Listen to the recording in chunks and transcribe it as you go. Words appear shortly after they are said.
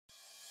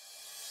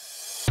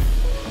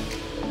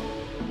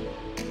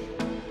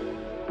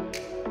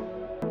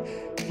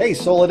Hey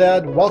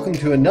Soledad, welcome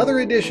to another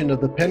edition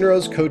of the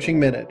Penrose Coaching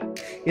Minute.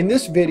 In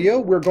this video,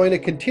 we're going to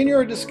continue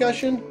our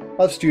discussion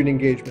of student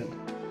engagement.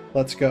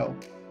 Let's go.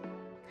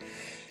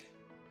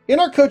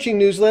 In our coaching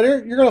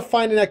newsletter, you're going to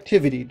find an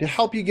activity to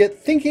help you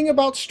get thinking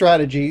about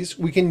strategies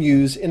we can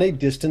use in a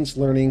distance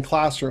learning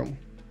classroom.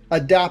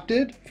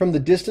 Adapted from the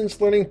Distance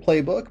Learning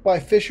Playbook by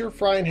Fisher,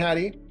 Fry, and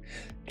Hattie,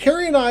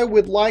 Carrie and I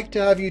would like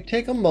to have you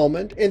take a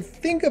moment and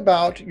think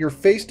about your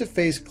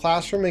face-to-face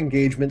classroom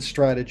engagement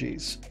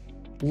strategies.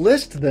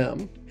 List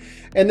them,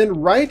 and then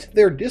write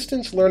their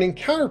distance learning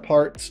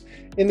counterparts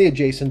in the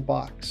adjacent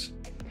box.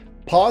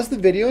 Pause the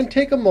video and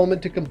take a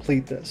moment to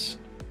complete this.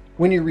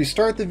 When you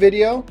restart the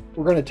video,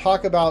 we're going to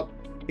talk about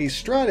a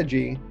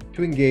strategy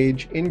to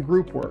engage in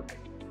group work.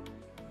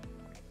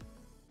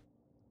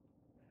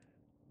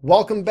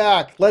 Welcome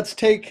back. Let's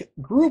take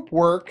group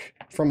work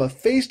from a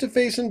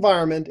face-to-face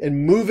environment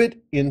and move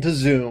it into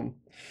Zoom.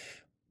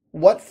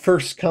 What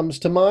first comes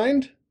to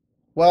mind?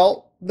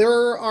 Well,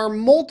 there are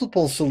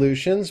multiple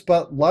solutions,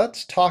 but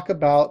let's talk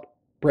about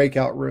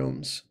breakout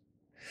rooms.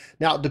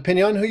 Now,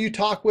 depending on who you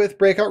talk with,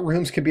 breakout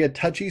rooms can be a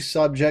touchy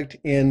subject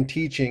in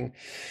teaching.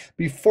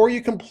 Before you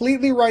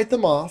completely write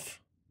them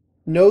off,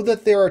 know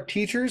that there are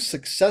teachers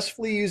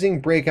successfully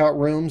using breakout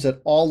rooms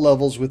at all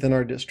levels within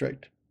our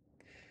district.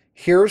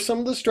 Here are some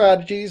of the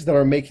strategies that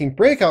are making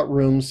breakout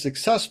rooms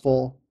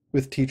successful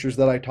with teachers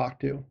that I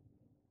talk to.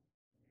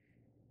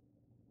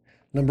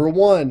 Number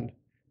 1,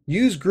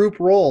 use group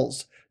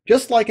roles.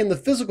 Just like in the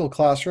physical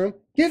classroom,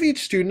 give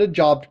each student a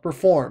job to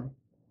perform.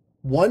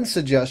 One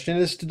suggestion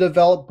is to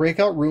develop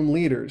breakout room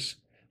leaders.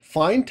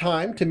 Find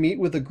time to meet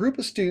with a group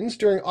of students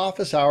during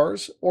office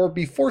hours or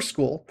before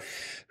school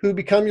who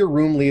become your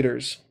room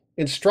leaders.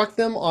 Instruct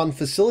them on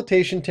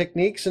facilitation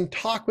techniques and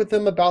talk with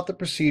them about the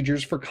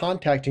procedures for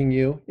contacting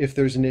you if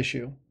there's an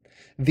issue.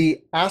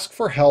 The Ask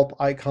for Help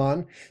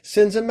icon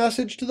sends a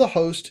message to the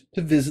host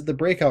to visit the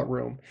breakout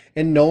room,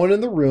 and no one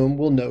in the room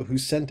will know who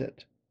sent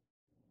it.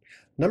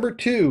 Number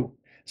 2,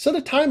 set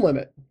a time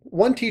limit.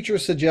 One teacher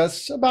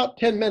suggests about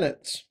 10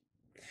 minutes.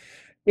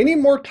 Any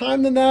more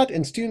time than that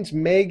and students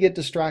may get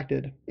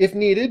distracted. If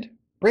needed,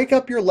 break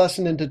up your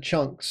lesson into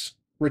chunks.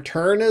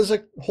 Return as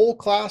a whole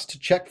class to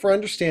check for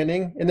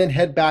understanding and then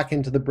head back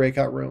into the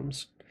breakout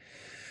rooms.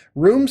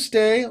 Rooms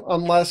stay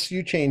unless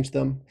you change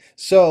them,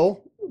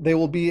 so they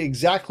will be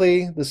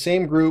exactly the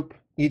same group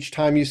each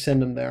time you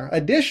send them there.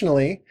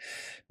 Additionally,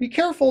 be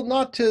careful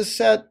not to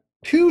set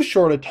too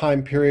short a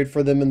time period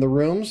for them in the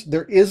rooms.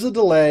 There is a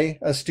delay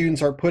as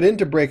students are put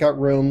into breakout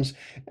rooms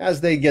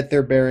as they get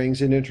their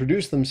bearings and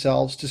introduce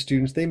themselves to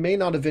students they may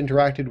not have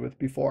interacted with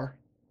before.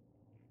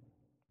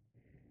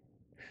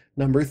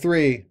 Number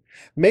 3,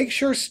 make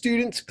sure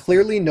students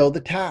clearly know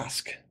the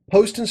task.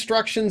 Post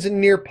instructions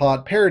in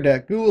Nearpod, Pear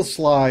Deck, Google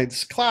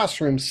Slides,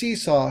 Classroom,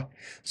 Seesaw,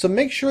 so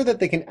make sure that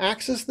they can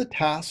access the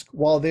task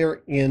while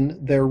they're in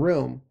their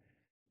room.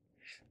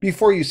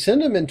 Before you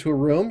send them into a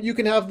room, you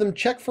can have them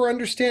check for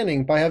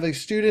understanding by having a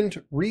student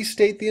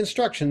restate the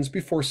instructions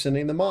before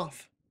sending them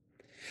off.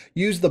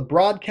 Use the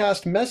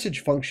broadcast message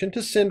function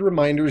to send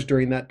reminders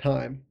during that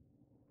time.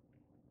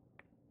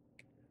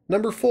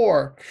 Number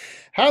 4,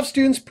 have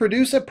students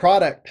produce a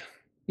product.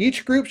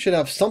 Each group should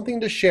have something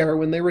to share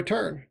when they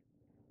return.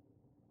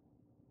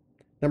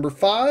 Number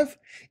 5,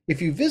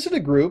 if you visit a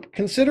group,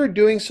 consider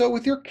doing so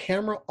with your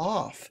camera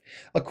off.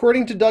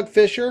 According to Doug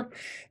Fisher,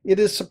 it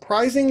is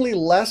surprisingly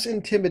less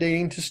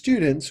intimidating to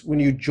students when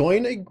you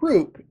join a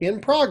group in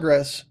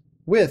progress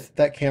with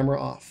that camera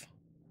off.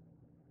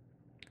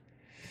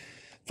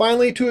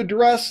 Finally, to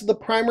address the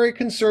primary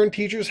concern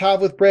teachers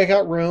have with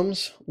breakout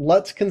rooms,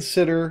 let's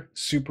consider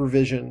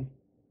supervision.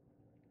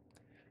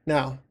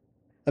 Now,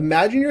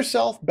 imagine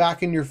yourself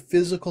back in your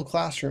physical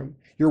classroom.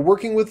 You're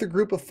working with a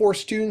group of 4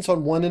 students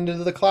on one end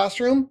of the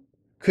classroom.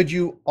 Could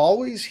you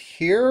always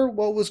hear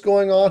what was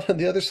going on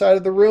the other side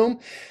of the room?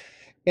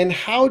 And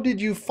how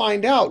did you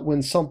find out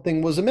when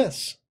something was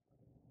amiss?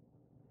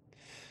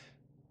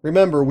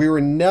 Remember, we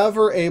were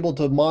never able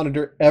to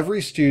monitor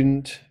every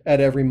student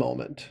at every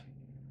moment.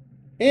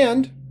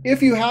 And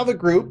if you have a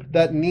group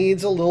that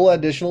needs a little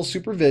additional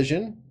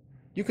supervision,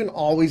 you can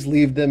always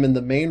leave them in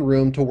the main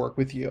room to work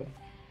with you.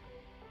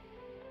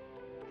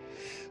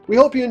 We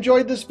hope you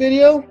enjoyed this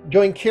video.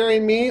 Join Carrie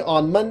and me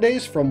on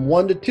Mondays from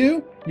 1 to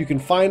 2. You can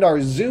find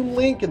our Zoom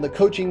link in the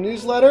coaching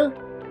newsletter.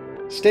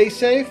 Stay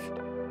safe.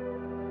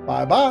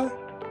 Bye-bye.